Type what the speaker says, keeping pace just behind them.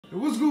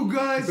What's good,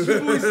 guys? It's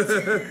your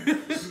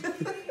boys.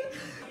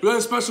 We got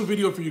a special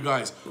video for you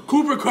guys.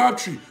 Cooper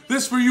Crabtree,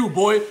 this for you,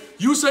 boy.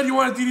 You said you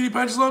wanted DDD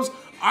Pendulums.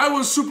 I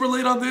was super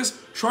late on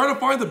this, trying to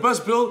find the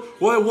best build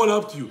while I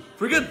one-upped you.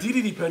 Forget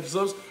DDD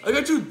Pendulums. I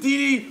got you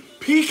DD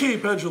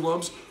PK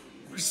Pendulums,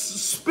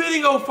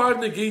 spitting out 5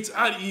 negates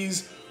at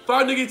ease.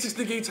 5 negates, 6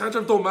 negates, hand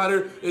trap don't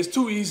matter. It's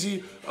too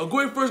easy.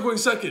 Going first, going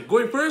second.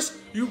 Going first,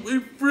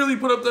 you freely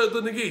put up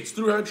the negates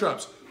through hand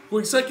traps.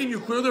 Going second, you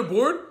clear their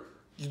board.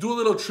 You do a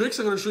little tricks.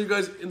 I'm going to show you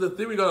guys in the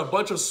thing. We got a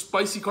bunch of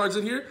spicy cards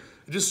in here.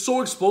 It's just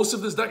so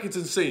explosive. This deck, it's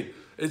insane.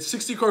 It's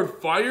 60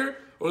 card fire.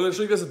 We're going to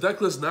show you guys the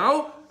deck list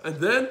now. And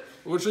then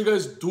we're going to show you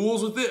guys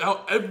duels with it.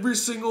 How every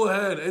single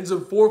hand ends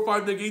in 4 or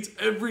 5 negates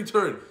every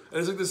turn. And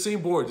it's like the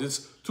same board.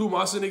 It's 2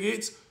 monster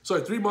negates.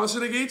 Sorry, 3 monster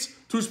negates,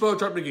 2 spell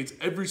trap negates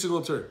every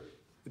single turn.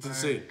 It's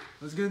insane. Right,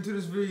 let's get into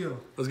this video.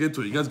 Let's get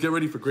into it. You guys get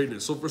ready for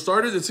greatness. So for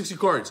starters, it's 60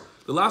 cards.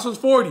 The last one's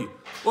 40.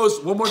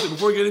 Oh, one more thing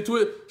before we get into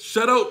it.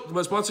 Shout out to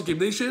my sponsor,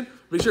 GAMENATION.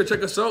 Make sure to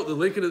check us out. The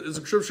link in the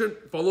description.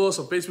 Follow us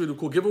on Facebook. We do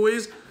cool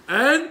giveaways.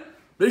 And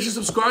make sure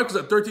to subscribe because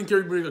at 13K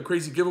we're doing a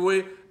crazy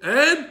giveaway.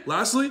 And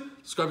lastly,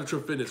 subscribe to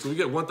Trif Fitness. When we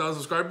get 1,000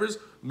 subscribers,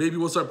 maybe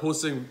we'll start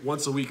posting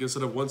once a week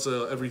instead of once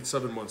every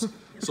 7 months.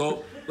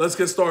 So let's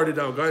get started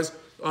now, guys.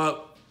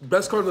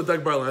 Best card in the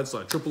deck by a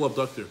landslide, Triple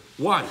Abductor.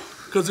 Why?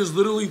 Because there's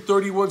literally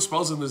 31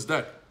 spells in this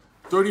deck.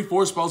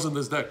 34 spells in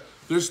this deck.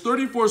 There's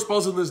 34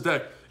 spells in this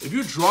deck. If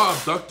you draw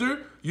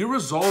Abductor, you're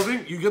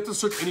resolving, you get to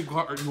search any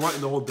card you want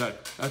in the whole deck.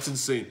 That's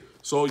insane.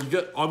 So you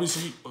get,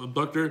 obviously,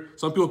 Abductor.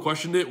 Some people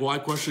questioned it. Well, I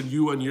question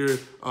you and your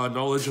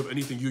knowledge of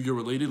anything Yu-Gi-Oh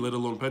related, let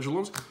alone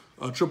Pendulums.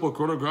 Triple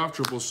Chronograph,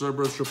 Triple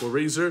Cerberus, Triple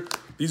Razor.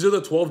 These are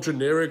the 12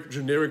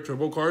 generic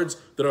turbo cards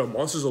that are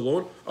monsters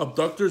alone.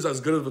 Abductor is as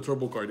good as a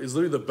turbo card. It's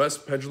literally the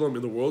best Pendulum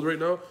in the world right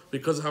now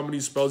because of how many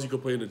spells you can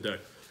play in the deck.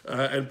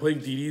 And playing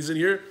DDs in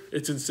here,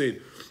 it's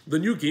insane. The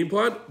new game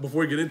plan,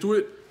 before we get into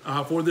it,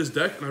 for this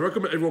deck, and I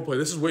recommend everyone play.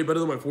 This is way better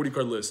than my 40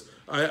 card list.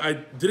 I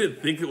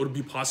didn't think it would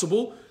be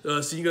possible,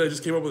 seeing that I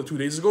just came up with it 2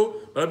 days ago,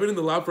 but I've been in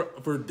the lab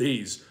for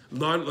days.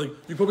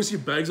 You probably see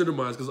bags under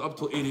my eyes because up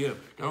till 8 a.m.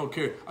 I don't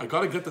care. I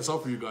gotta get this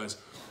out for you guys.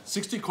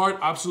 60 card,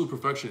 absolute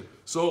perfection.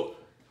 So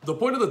the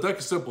point of the deck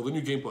is simple, the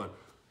new game plan.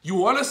 You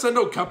want to send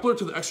out Kepler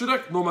to the extra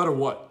deck no matter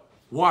what.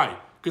 Why?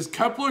 Because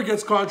Kepler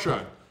gets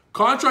Contract.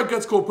 Contract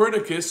gets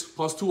Copernicus,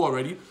 +2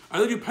 already,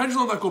 and then you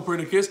pendulum that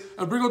Copernicus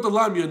and bring out the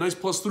Lamia, nice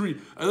 +3,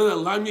 and then that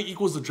Lamia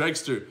equals the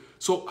Dragster.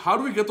 So how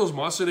do we get those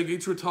monster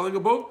negates we're telling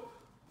about?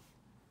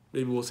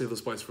 Maybe we'll save the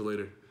spice for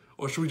later.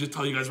 Or should we just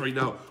tell you guys right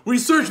now? We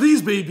search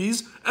these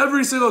babies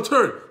every single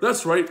turn.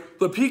 That's right,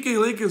 the PK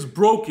link is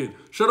broken.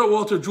 Shout out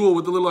Walter Jewell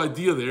with the little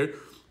idea there.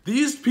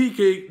 These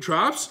PK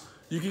traps,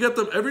 you can get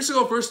them every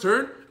single first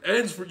turn,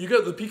 and you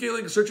get the PK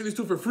link searching these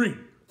two for free.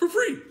 For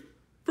free.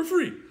 For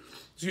free.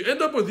 So you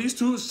end up with these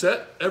two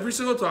set every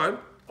single time.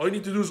 All you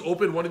need to do is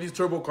open one of these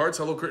turbo cards.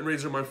 Hello, Curtain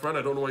Razor, my friend.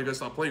 I don't know why you guys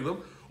stopped playing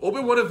them.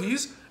 Open one of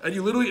these, and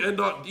you literally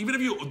end up, even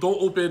if you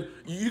don't open,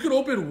 you can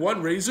open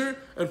 1 Razor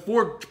and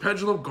 4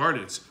 Pendulum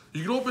Garnets.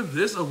 You can open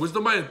this, a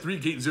Wisdom Eye, and 3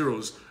 Gate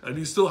Zeros, and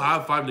you still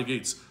have 5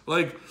 negates.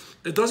 Like,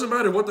 it doesn't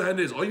matter what the hand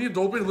is. All you need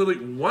to open is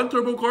literally 1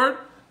 turbo card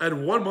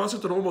and 1 monster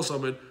to normal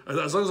summon. And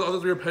as long as the other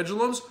 3 are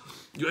Pendulums,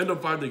 you end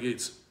up 5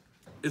 negates.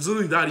 It's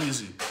literally that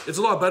easy. It's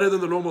a lot better than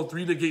the normal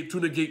 3 negate, 2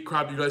 negate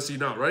crap you guys see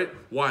now, right?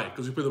 Why?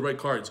 Because we play the right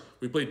cards.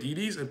 We play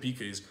DDs and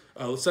PKs.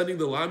 Sending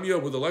the Lamia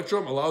with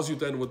Electrum allows you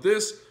to end with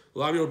this.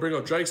 Lamia will bring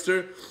out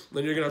Dragster.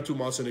 Then you're going to have 2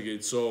 monster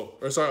negates. So,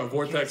 or sorry, a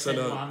Vortex and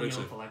a... Lamia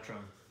with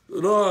Electrum.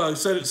 No,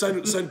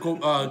 send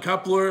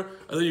Kepler,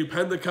 and then you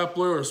pen the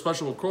Kepler or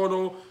special with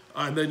Chrono,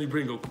 and then you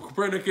bring a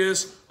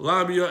Copernicus,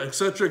 Lamia,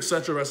 etc.,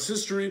 etc. Rest is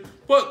history.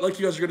 But like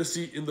you guys are gonna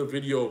see in the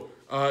video,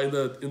 in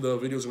the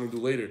videos I'm gonna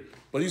do later.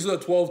 But these are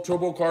the 12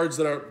 turbo cards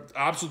that are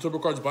absolute turbo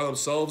cards by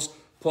themselves,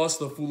 plus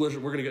the foolish.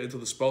 We're gonna get into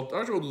the spell.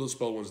 Actually, we'll do the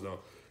spell ones now,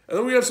 and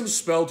then we have some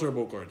spell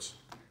turbo cards.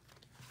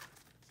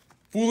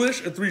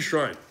 Foolish and 3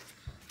 Shrine.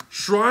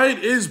 Shrine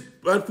is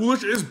and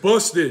Foolish is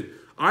busted.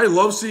 I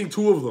love seeing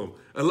 2 of them.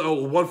 And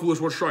 1 Foolish,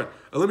 1 Shrine.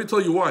 And let me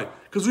tell you why.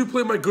 Because we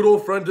play my good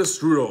old friend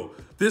Destrudo.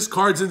 This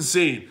card's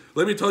insane.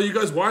 Let me tell you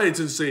guys why it's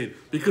insane.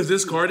 Because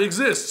this card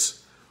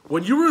exists.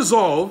 When you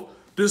resolve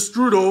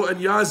Destrudo and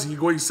Yazi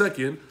going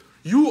second,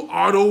 you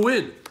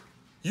auto-win.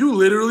 You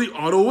literally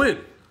auto-win.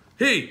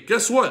 Hey,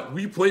 guess what?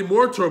 We play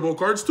more turbo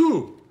cards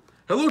too.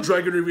 Hello,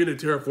 Dragon Ravine and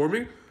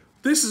Terraforming.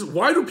 This is,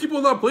 why do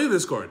people not play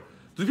this card?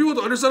 Do people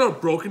understand how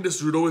broken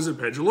Destrudo is in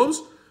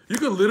Pendulums? You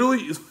can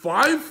literally,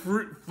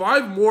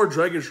 5 more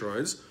Dragon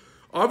Shrines.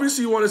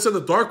 Obviously, you want to send the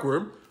Dark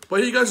Worm,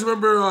 but you guys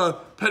remember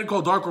Pen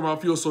called Dark Worm, how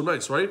it feels so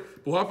nice, right?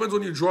 But what happens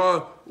when you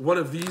draw one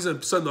of these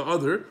and send the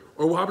other?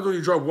 Or what happens when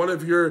you draw one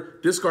of your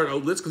discard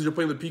outlets because you're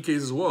playing the PKs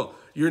as well?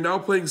 You're now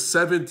playing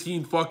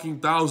 17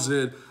 fucking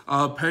thousand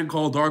Pen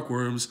called Dark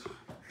Worms.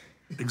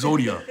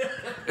 Exodia.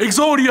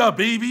 Exodia,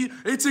 baby.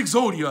 It's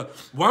Exodia.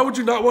 Why would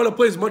you not want to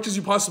play as much as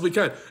you possibly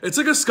can? It's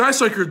like a Sky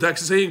Striker deck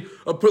saying,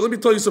 let me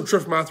tell you some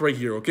Trif math right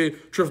here, okay?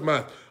 Trif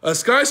math. A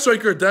Sky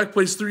Striker deck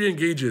plays 3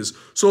 engages.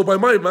 So by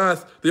my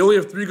math, they only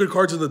have 3 good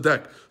cards in the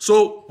deck.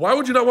 So why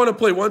would you not want to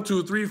play 1,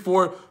 2, 3,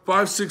 4,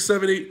 5, 6,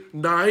 7, 8,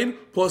 9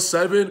 plus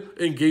 7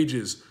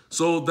 engages?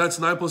 So that's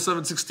 9 plus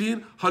 7,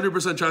 16,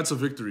 100% chance of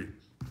victory.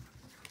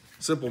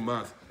 Simple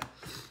math.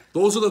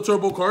 Those are the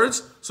turbo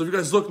cards. So if you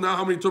guys look now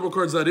how many turbo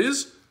cards that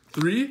is,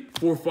 3,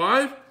 4,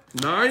 5,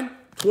 9,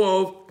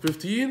 12,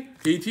 15,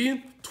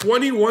 18,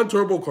 21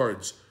 turbo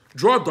cards.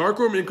 Draw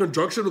Darkroom in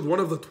conjunction with one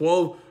of the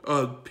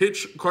 12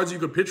 pitch cards you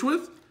could pitch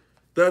with.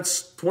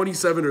 That's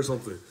 27 or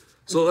something.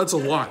 So that's a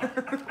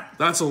lot.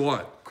 That's a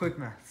lot. Quick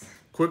maths.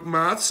 Quick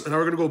maths. And now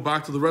we're going to go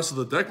back to the rest of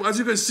the deck. As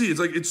you guys see,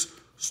 it's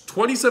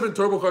 27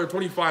 turbo cards,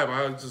 25.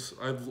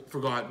 I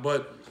forgot.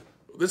 But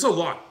it's a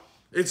lot.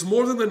 It's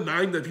more than the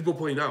 9 that people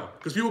play now.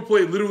 Because people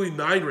play literally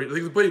 9 right.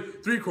 Like they play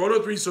 3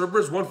 Chrono, 3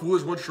 Cerberus, 1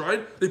 Foolish, 1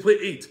 Shrine. They play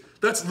 8.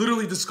 That's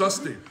literally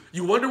disgusting.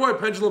 You wonder why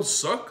Pendulums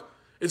suck?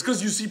 It's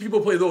because you see people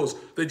play those.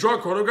 They draw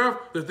a Chronograph,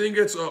 the thing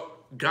gets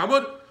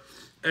gammaed,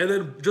 and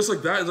then just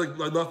like that, it's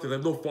like nothing. They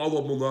have no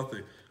follow-up, no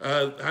nothing.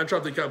 Hand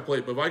trap, they can't play.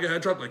 But if I get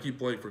hand trapped, I keep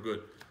playing for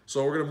good.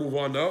 So we're going to move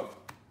on now.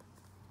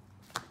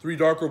 3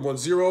 Darkroom, 1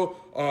 0.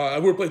 I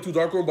would play 2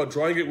 Darkroom, but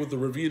drawing it with the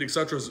Ravine,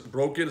 etc. is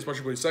broken,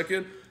 especially playing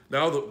second.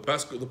 Now the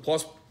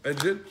plus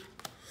engine.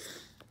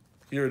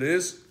 Here it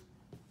is.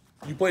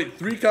 You play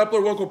 3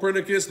 Kepler, 1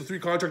 Copernicus, the 3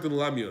 Contract, and the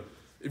Lamia.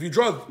 If you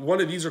draw one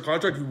of these or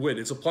Contract, you win.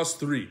 It's a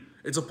 +3.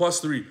 It's a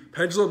 +3.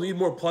 Pendulum need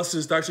more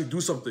pluses to actually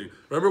do something.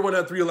 Remember when I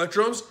had 3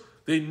 Electrums?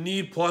 They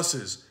need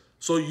pluses.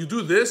 So you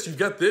do this, you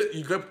get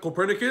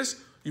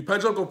Copernicus, you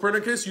Pendulum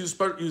Copernicus, you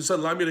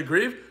send Lamia to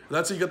grave, and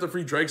that's how you get the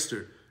free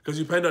Dragster. Because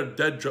you penned a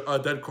dead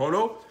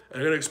Chrono, and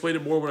I'm going to explain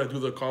it more when I do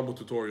the combo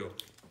tutorial.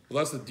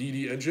 Well, that's the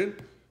DD engine.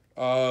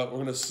 We're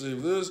going to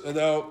save this, and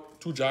now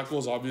 2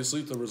 Jackals,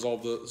 obviously, to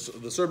resolve the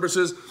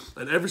Cerberuses.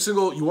 And every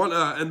single, you want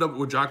to end up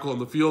with Jackal on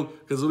the field,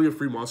 because it'll be a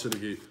free monster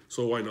negate.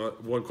 So why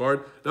not? 1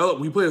 card. Now,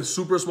 we play a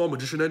super small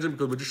Magician engine,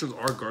 because Magicians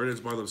are Garnets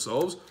by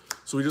themselves.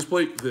 So we just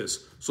play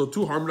this. So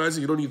 2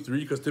 Harmonizing, you don't need 3,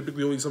 because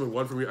typically you only summon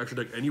 1 from your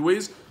extra deck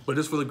anyways. But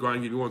just for the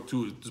grind game, you want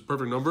 2. It's a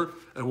perfect number.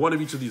 And 1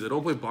 of each of these. I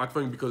don't play Black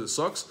Fang because it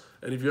sucks.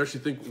 And if you actually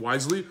think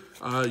wisely,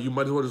 you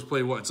might as well just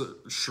play what? It's a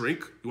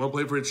Shrink. You want to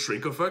play for its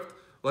Shrink effect.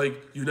 Like,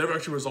 you never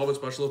actually resolve a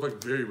special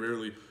effect, very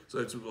rarely. So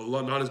it's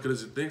not as good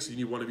as it thinks. You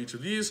need 1 of each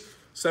of these.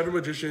 7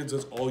 Magicians,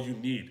 that's all you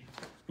need.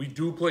 We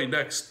do play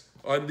next.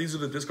 And these are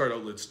the discard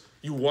outlets.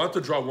 You want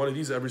to draw 1 of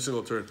these every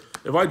single turn.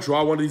 If I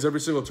draw 1 of these every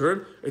single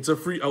turn, it's a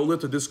free outlet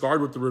to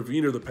discard with the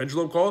Ravine or the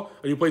Pendulum Call,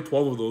 and you play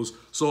 12 of those.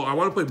 So I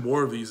want to play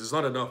more of these. It's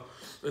not enough.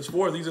 It's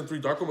 4 of these and 3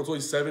 Darkroom. It's only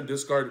 7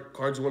 discard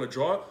cards you want to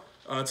draw.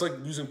 It's like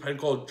using Pen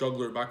Call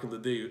Juggler back in the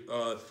day.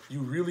 You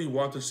really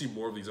want to see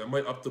more of these. I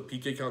might up the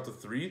PK count to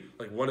 3,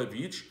 like 1 of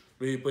each.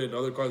 Maybe play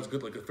another card that's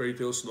good, like a Fairy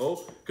Tale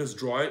Snow. Because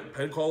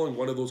pen calling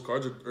 1 of those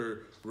cards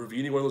or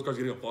Ravining 1 of those cards,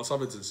 getting a plus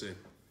off, it's insane.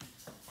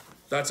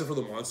 That's it for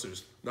the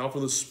monsters. Now for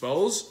the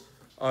spells,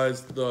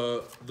 it's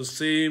the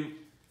same.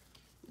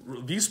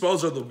 These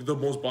spells are the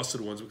most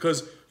busted ones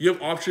because you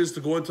have options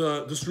to go into.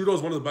 Destrudo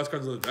is one of the best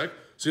cards in the deck.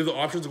 So you have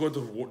the options to go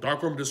into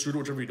Darkroom, Destrudo,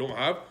 whichever you don't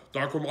have.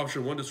 Darkroom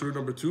option 1, Destrudo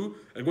number 2.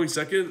 And going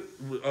second,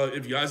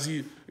 if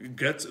Yazi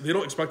gets, they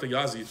don't expect a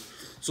Yazi.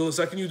 So the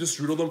second you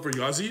Destrudo them for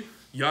Yazi,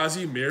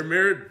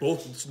 Mare,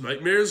 both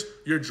Nightmares,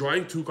 you're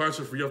drawing 2 cards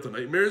for free off the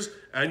Nightmares,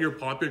 and you're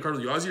popping a card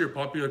with Yazi, you're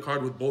popping a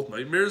card with both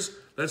Nightmares.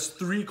 That's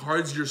 3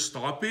 cards you're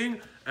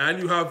stopping,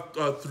 and you have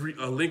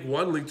a Link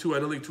 1, Link 2,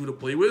 and a Link 2 to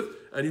play with,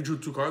 and you drew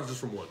 2 cards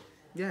just from 1.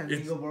 Yeah, and then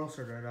you go Boral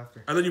Sword right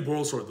after. And then you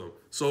Boral Sword them.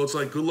 So it's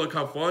like, good luck,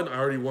 have fun. I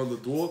already won the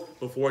duel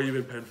before I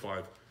even pen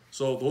 5.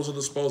 So those are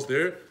the spells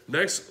there.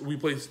 Next, we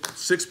play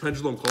 6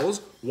 Pendulum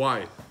Calls.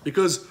 Why?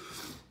 Because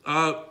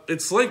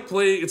it's like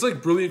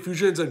Brilliant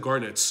Fusions and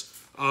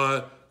Garnets.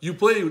 You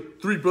play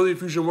 3 Brilliant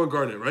Fusion, 1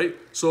 Garnet, right?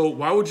 So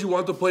why would you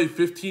want to play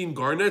 15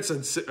 Garnets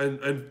and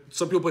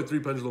some people play 3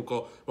 Pendulum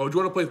Call? Why would you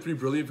want to play 3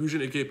 Brilliant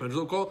Fusion, aka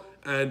Pendulum Call,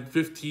 and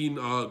 15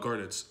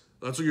 Garnets?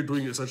 That's what you're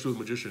doing essentially with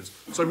Magicians.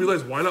 So I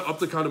realized, why not up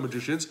the count of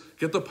Magicians,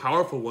 get the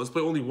powerful ones,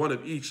 play only 1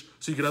 of each,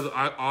 so you can have the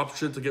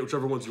option to get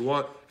whichever ones you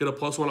want, get a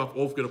 +1 off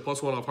Oath, get a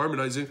 +1 off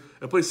Harmonizing,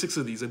 and play 6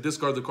 of these, and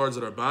discard the cards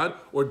that are bad,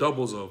 or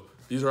doubles of.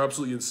 These are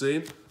absolutely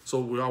insane.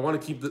 So I want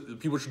to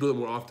keep people should do that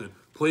more often.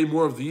 Play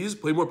more of these,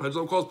 play more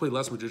Pendulum Calls, play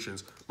less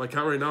Magicians. My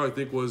count right now, I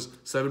think, was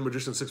 7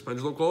 Magicians, 6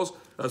 Pendulum Calls.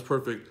 That's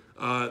perfect.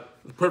 The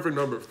perfect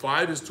number.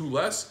 5 is too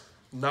less.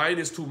 9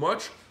 is too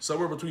much.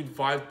 Somewhere between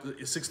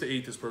 6 to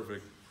 8 is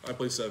perfect. I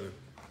play 7.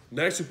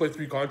 Next, you play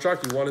 3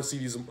 Contract. You want to see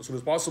these as soon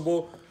as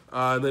possible.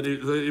 And then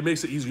it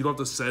makes it easy. You don't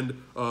have to send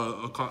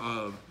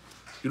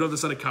you don't have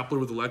to send a Kepler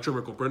with Electrum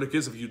or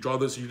Copernicus. If you draw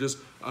this, you just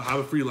have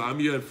a free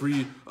Lamia and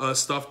free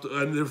stuff,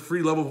 and they're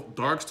free level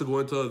darks to go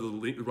into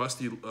the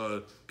Rusty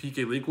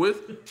PK Link with.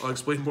 I'll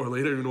explain more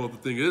later, you know what the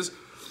thing is.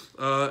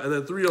 And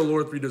then 3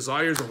 Allure, 3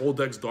 Desires. The whole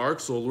deck's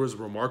dark, so Allure is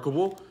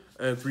remarkable.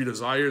 and 3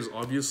 Desires,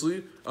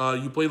 obviously.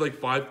 You play like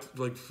five.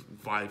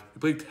 You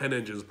play 10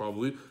 engines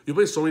probably. You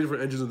play so many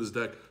different engines in this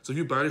deck. So if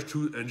you banish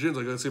 2 engines,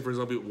 like let's say for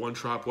example 1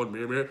 Trap, 1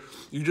 Mirror,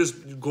 you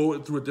just go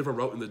through a different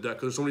route in the deck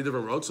because there's so many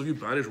different routes. So if you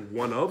banish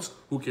 1-ofs,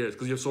 who cares?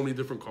 Because you have so many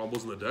different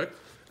combos in the deck.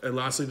 And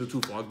lastly, the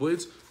 2 Fog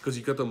Blades, because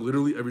you get them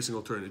literally every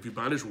single turn. If you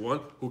banish 1,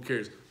 who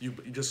cares? You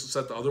just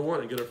set the other one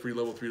and get a free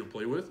level 3 to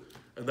play with.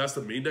 And that's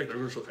the main deck. I'm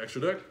going to show the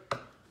extra deck.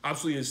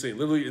 Absolutely insane.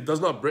 Literally, it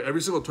does not break.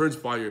 Every single turn's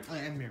fire.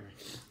 And Mirror.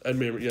 And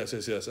Mirror, yes.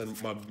 And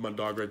my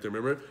dog right there,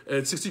 remember? And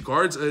it's 60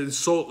 cards, and it's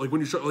so, like,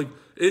 when you show, like,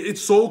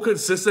 it's so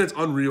consistent, it's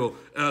unreal.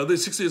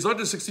 It's not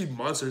just 60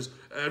 monsters.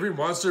 Every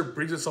monster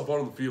brings itself out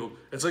on the field.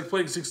 It's like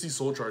playing 60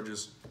 Soul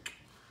Charges.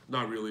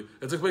 Not really.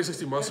 It's like playing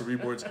 60 Monster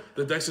Reborns.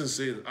 The deck's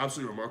insane.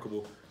 Absolutely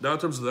remarkable. Now in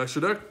terms of the extra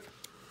deck,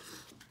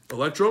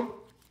 Electrum,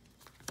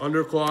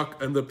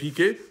 Underclock, and the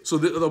PK. So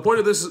the point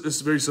of this is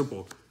very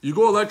simple. You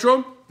go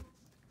Electrum,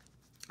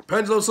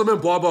 Pendulum Summon,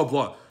 blah, blah,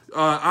 blah.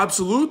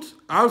 Absolute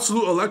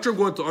Electrum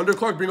going to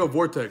Underclock, bring up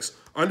Vortex.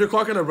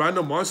 Underclock and a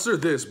random monster,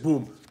 this,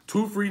 boom.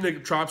 2 free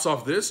traps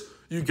off this.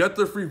 You get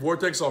the free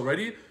Vortex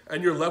already,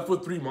 and you're left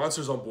with 3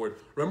 monsters on board.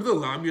 Remember the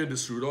Lamia and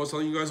Destrudo I was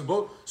telling you guys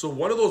about? So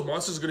one of those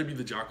monsters is going to be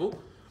the Jackal.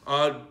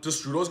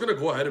 Destrudo is going to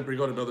go ahead and bring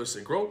out another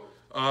Synchro.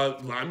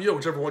 Lamia,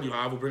 whichever one you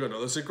have, will bring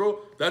another Synchro.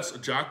 That's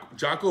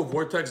Jackal,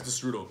 Vortex,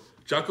 Destrudo.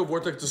 Jackal,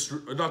 Vortex,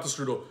 not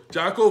Destrudo.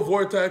 Jackal,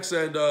 Vortex,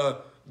 and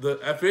the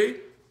FA.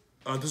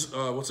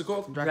 What's it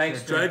called?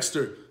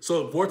 Dragster.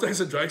 So Vortex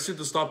and Dragster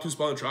to stop 2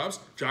 spawning traps.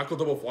 Jackal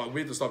double Fog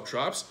Blade to stop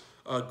traps.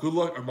 Good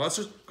luck,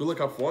 monsters. Good luck,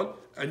 have fun.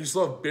 And you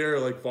still have Bear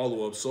like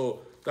follow-up. So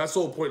that's the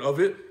whole point of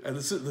it. And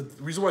this is the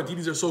reason why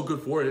DDs are so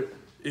good for it.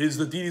 Is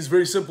the DDs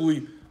very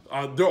simply,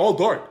 they're all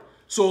dark.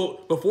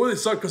 So before they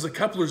suck, because the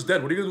Kepler's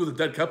dead. What are you gonna do with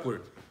the dead Kepler?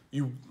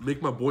 You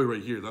make my boy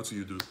right here. That's what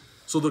you do.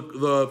 So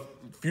the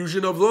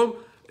fusion of them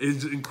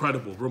is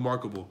incredible,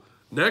 remarkable.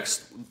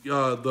 Next,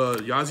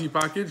 the Yazi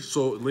package.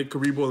 So Link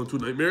Karibo and the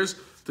 2 Nightmares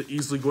to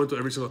easily go into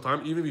every single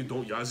time. Even if you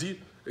don't Yazi,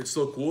 it's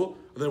still cool.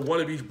 And then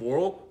 1 of each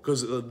Boral,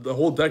 because the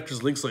whole deck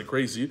just links like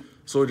crazy.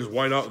 So just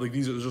why not? Like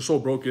these are just so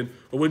broken.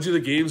 But when you the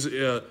games,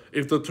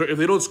 if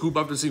they don't scoop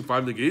after seeing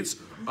 5 Negates,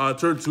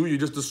 turn 2 you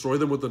just destroy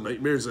them with the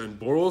Nightmares and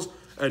Borals.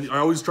 And I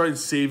always try and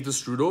save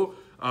Destrudo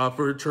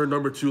for turn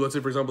number 2. Let's say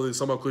for example they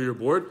somehow clear your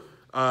board,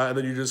 and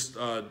then you just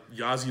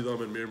Yazi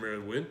them and Mirror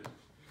and win.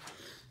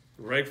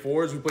 Rank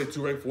 4s, we play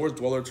 2 rank 4s,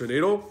 Dweller,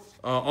 Tornado.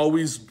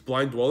 Always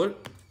Blind Dweller,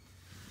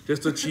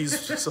 just to cheese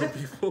some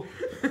people.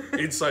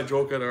 Inside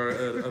joke at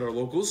our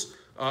locals.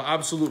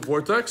 Absolute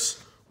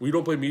Vortex. We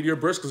don't play Meteor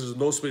Burst because there's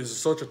no space. It's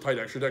such a tight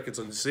extra deck. It's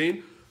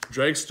insane.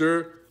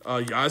 Dragster,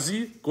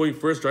 Yazi going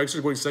first,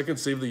 Dragster going second.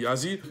 Save the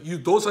Yazi. You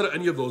don't set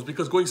any of those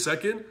because going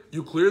second,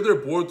 you clear their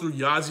board through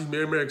Yazi,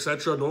 Mirror,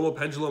 etc. Normal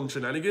Pendulum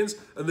shenanigans,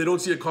 and they don't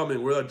see it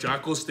coming. Where that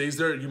Jackal stays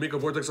there, you make a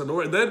Vortex out of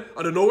nowhere, and then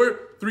out of nowhere,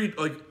 3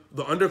 like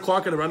the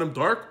Underclock and a random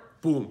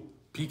Dark, boom,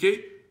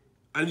 PK.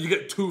 And you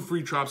get 2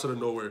 free traps out of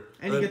nowhere.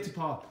 And you get to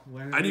pop.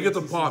 And you get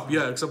to pop,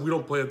 yeah, except we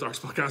don't play a Dark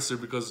Spellcaster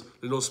because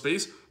there's no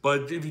space.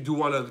 But if you do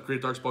want to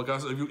create Dark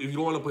Spellcaster, if you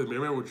don't want to play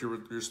Mirror, which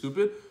you're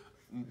stupid,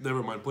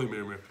 never mind, play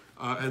Mirror.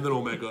 And then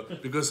Omega.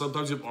 Because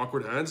sometimes you have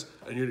awkward hands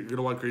and you're going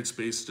to want to create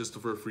space just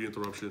for a free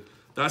interruption.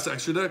 That's the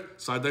extra deck.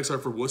 Side decks are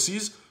for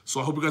wussies.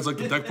 So I hope you guys like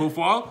the deck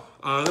profile.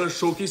 I'm going to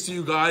showcase to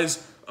you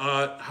guys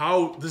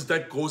how this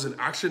deck goes in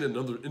action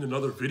in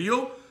another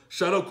video.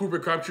 Shout out Cooper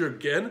Crabtree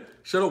again.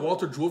 Shout out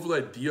Walter Jewell for the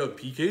idea of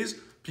PKs.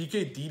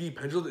 PK DD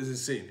Pendulum is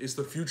insane. It's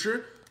the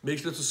future. Make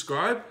sure to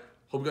subscribe.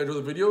 Hope you guys enjoyed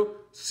the video.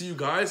 See you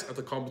guys at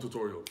the combo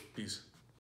tutorial. Peace.